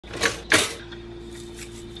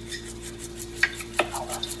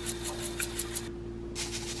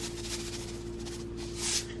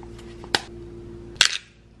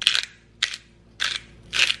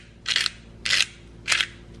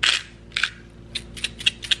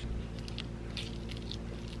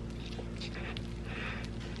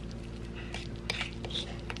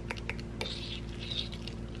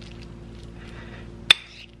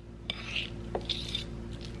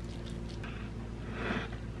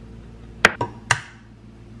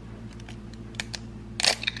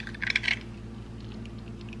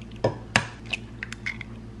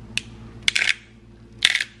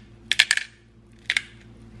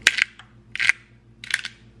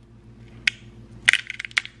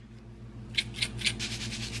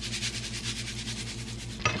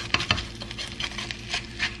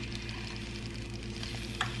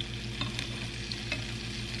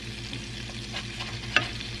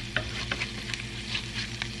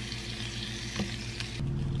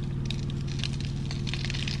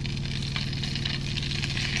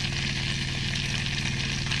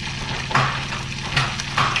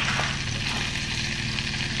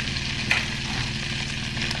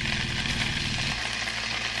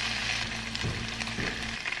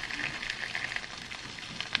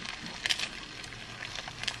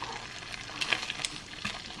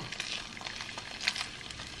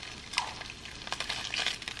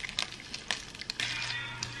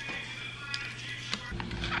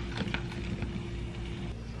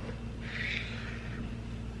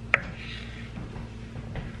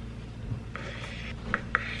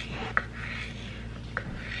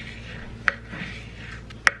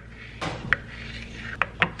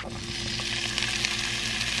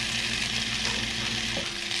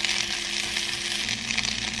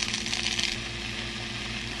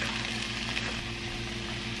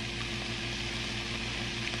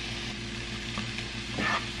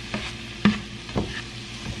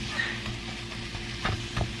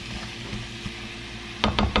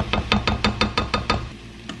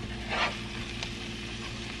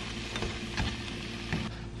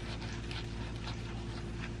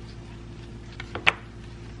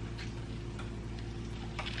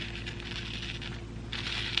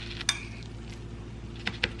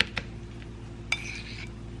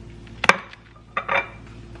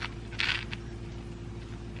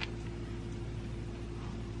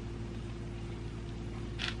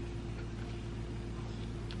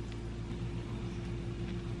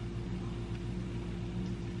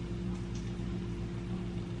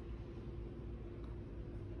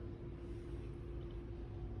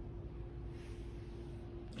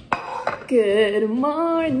Good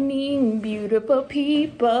morning, beautiful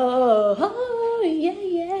people. Oh, yeah.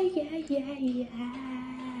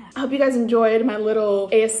 I hope you guys enjoyed my little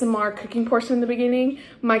ASMR cooking portion in the beginning.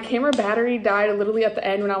 My camera battery died literally at the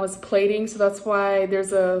end when I was plating, so that's why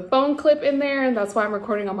there's a phone clip in there, and that's why I'm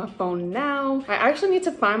recording on my phone now. I actually need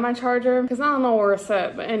to find my charger because I don't know where it's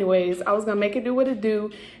at, but anyways, I was gonna make it do what it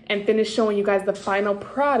do and finish showing you guys the final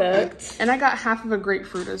product. And I got half of a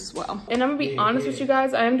grapefruit as well. And I'm gonna be honest with you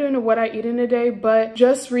guys, I am doing a what I eat in a day, but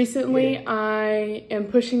just recently I am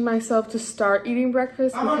pushing myself to start eating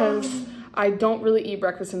breakfast because I don't really eat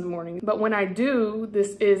breakfast in the morning, but when I do,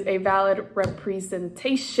 this is a valid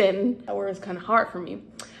representation, that word is kind of hard for me,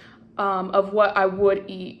 of what I would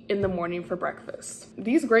eat in the morning for breakfast.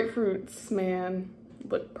 These grapefruits, man,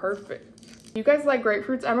 look perfect. You guys like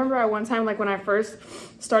grapefruits? I remember at one time, like when I first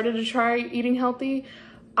started to try eating healthy,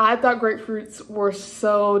 I thought grapefruits were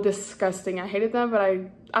so disgusting. I hated them, but I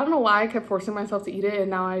don't know why I kept forcing myself to eat it, and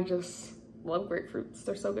now I just love grapefruits.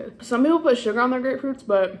 They're so good. Some people put sugar on their grapefruits,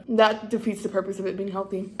 but that defeats the purpose of it being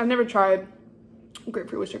healthy. I've never tried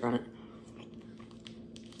grapefruit with sugar on it.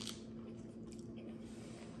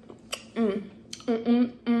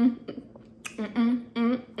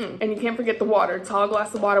 And you can't forget the water. Tall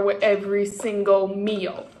glass of water with every single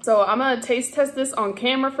meal. So I'm gonna taste test this on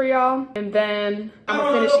camera for y'all, and then I'm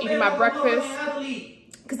gonna finish eating my breakfast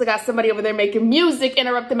because I got somebody over there making music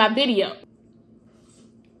interrupting my video.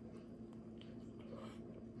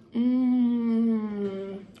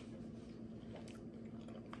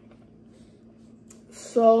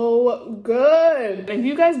 So good. If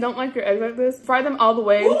you guys don't like your eggs like this, fry them all the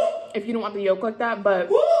way if you don't want the yolk like that,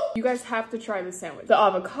 but you guys have to try this sandwich. The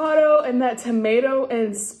avocado and that tomato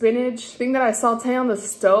and spinach thing that I saute on the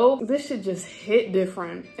stove, this should just hit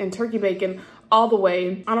different. And turkey bacon all the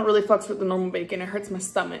way. I don't really fucks with the normal bacon. It hurts my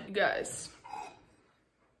stomach. You guys,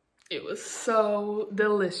 it was so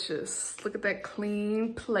delicious. Look at that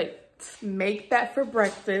clean plate. Make that for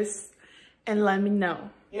breakfast and let me know.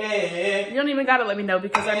 Yeah. You don't even gotta let me know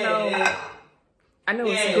because I know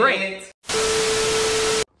it's great.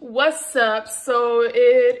 What's up? So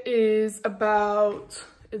it is about,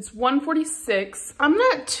 it's 1:46. I'm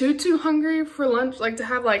not too hungry for lunch, like to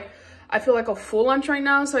have like, I feel like a full lunch right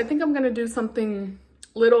now. So I think I'm gonna do something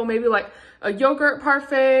little, maybe like a yogurt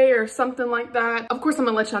parfait or something like that. Of course, I'm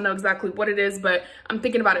gonna let y'all know exactly what it is, but I'm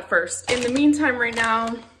thinking about it first. In the meantime, right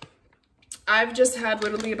now, I've just had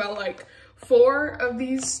literally about like 4 of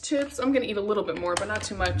these chips. I'm gonna eat a little bit more, but not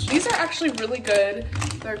too much. These are actually really good.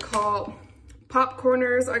 They're called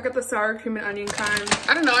popcorners. I got the sour cream and onion kind.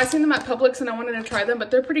 I don't know, I seen them at Publix and I wanted to try them, but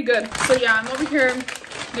they're pretty good. So yeah, I'm over here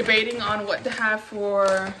debating on what to have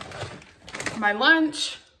for my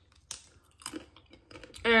lunch.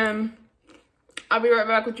 And I'll be right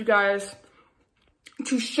back with you guys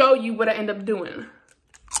to show you what I end up doing.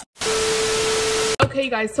 Okay, you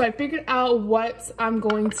guys, so I figured out what I'm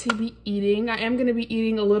going to be eating. I am going to be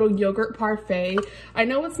eating a little yogurt parfait. I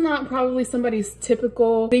know it's not probably somebody's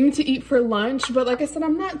typical thing to eat for lunch, but like I said,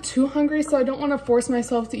 I'm not too hungry, so I don't want to force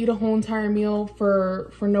myself to eat a whole entire meal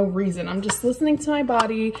for no reason. I'm just listening to my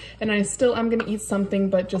body, and I still am going to eat something,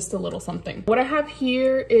 but just a little something. What I have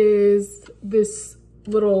here is this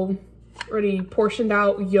little already portioned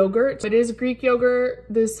out yogurt. It is Greek yogurt.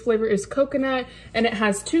 This flavor is coconut, and it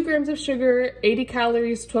has 2 grams of sugar, 80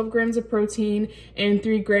 calories, 12 grams of protein, and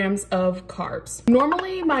 3 grams of carbs.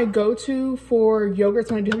 Normally my go-to for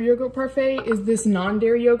yogurts when I do have a yogurt parfait is this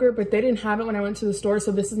non-dairy yogurt, but they didn't have it when I went to the store,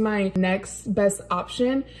 so this is my next best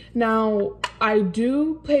option. Now, I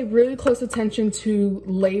do pay really close attention to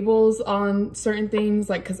labels on certain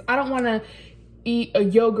things, like, because I don't want to eat a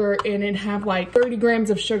yogurt and it have like 30 grams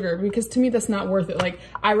of sugar, because to me that's not worth it. Like,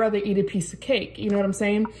 I'd rather eat a piece of cake, you know what I'm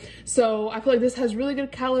saying? So I feel like this has really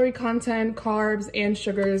good calorie content, carbs, and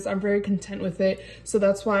sugars. I'm very content with it, so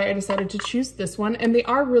that's why I decided to choose this one. And they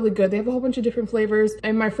are really good. They have a whole bunch of different flavors.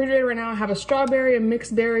 In my refrigerator right now, I have a strawberry, a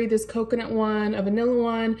mixed berry, this coconut one, a vanilla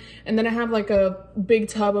one, and then I have like a big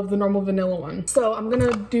tub of the normal vanilla one. So I'm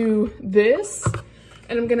gonna do this,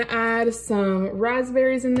 and I'm gonna add some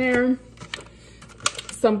raspberries in there,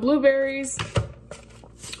 some blueberries,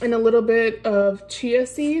 and a little bit of chia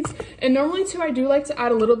seeds. And normally too, I do like to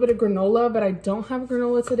add a little bit of granola, but I don't have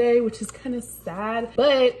granola today, which is kind of sad,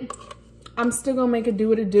 but I'm still gonna make it do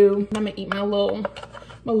what it do. I'm gonna eat my little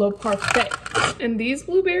parfait. And these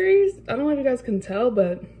blueberries, I don't know if you guys can tell,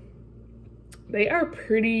 but they are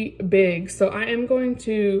pretty big. So I am going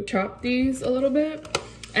to chop these a little bit.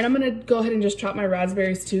 And I'm gonna go ahead and just chop my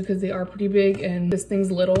raspberries too, because they are pretty big and this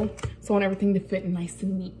thing's little. So I want everything to fit nice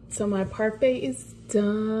and neat. So my parfait is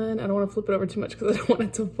done. I don't want to flip it over too much because I don't want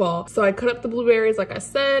it to fall. So I cut up the blueberries like I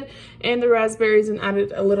said, and the raspberries, and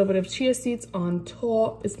added a little bit of chia seeds on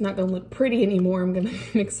top. It's not gonna look pretty anymore. I'm gonna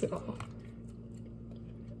mix it all.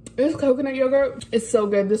 This coconut yogurt is so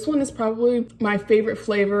good. This one is probably my favorite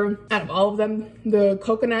flavor out of all of them, the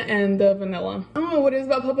coconut and the vanilla. I don't know what it is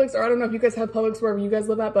about Publix, or I don't know if you guys have Publix wherever you guys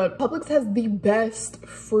live at, but Publix has the best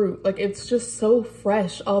fruit. Like, it's just so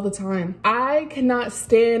fresh all the time. I cannot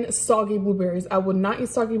stand soggy blueberries. I would not eat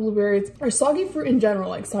soggy blueberries or soggy fruit in general,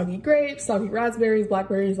 like soggy grapes, soggy raspberries,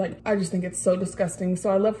 blackberries. Like, I just think it's so disgusting. So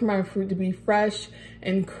I love for my fruit to be fresh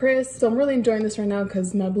and crisp. So I'm really enjoying this right now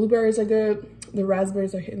because my blueberries are good. The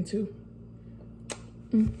raspberries are hitting too.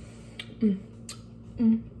 And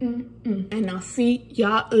I'll see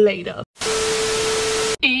y'all later.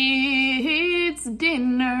 It's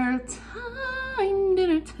dinner time,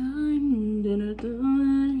 dinner time, dinner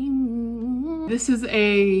time. This is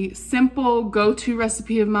a simple go-to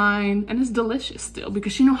recipe of mine, and it's delicious still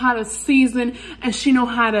because she know how to season and she know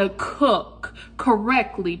how to cook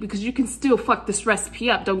correctly, because you can still fuck this recipe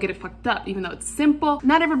up. Don't get it fucked up, even though it's simple.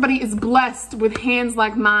 Not everybody is blessed with hands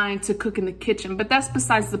like mine to cook in the kitchen, but that's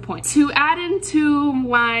besides the point. To add into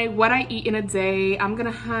what I eat in a day, I'm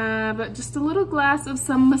gonna have just a little glass of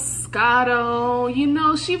some Moscato. You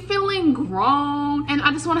know, she feeling grown, and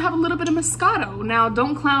I just wanna have a little bit of Moscato. Now,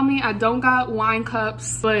 don't clown me, I don't got wine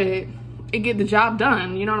cups, but it get the job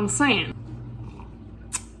done, you know what I'm saying?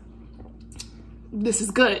 This is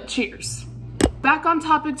good, cheers. Back on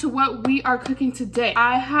topic to what we are cooking today.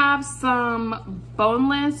 I have some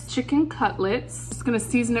boneless chicken cutlets. Just gonna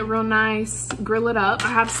season it real nice, grill it up. I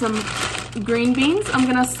have some green beans. I'm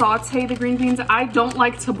gonna saute the green beans. I don't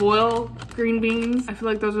like to boil green beans. I feel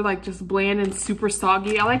like those are like just bland and super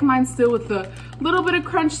soggy. I like mine still with a little bit of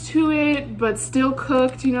crunch to it, but still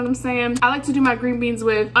cooked, you know what I'm saying? I like to do my green beans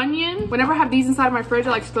with onion. Whenever I have these inside of my fridge, I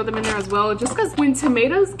like to throw them in there as well, just because when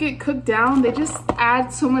tomatoes get cooked down, they just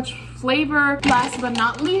add so much flavor. Last but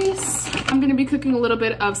not least, I'm gonna be cooking a little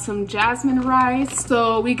bit of some jasmine rice.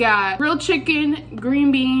 So we got grilled chicken,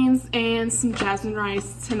 green beans, and some jasmine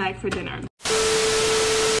rice tonight for dinner.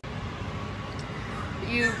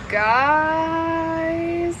 You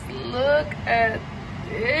guys, look at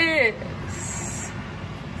this.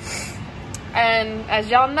 And as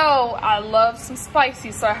y'all know, I love some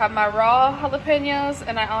spicy, so I have my raw jalapenos,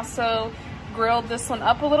 and I also grilled this one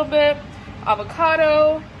up a little bit.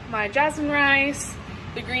 Avocado, my jasmine rice,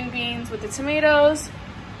 the green beans with the tomatoes,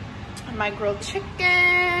 and my grilled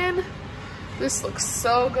chicken. This looks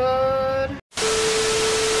so good.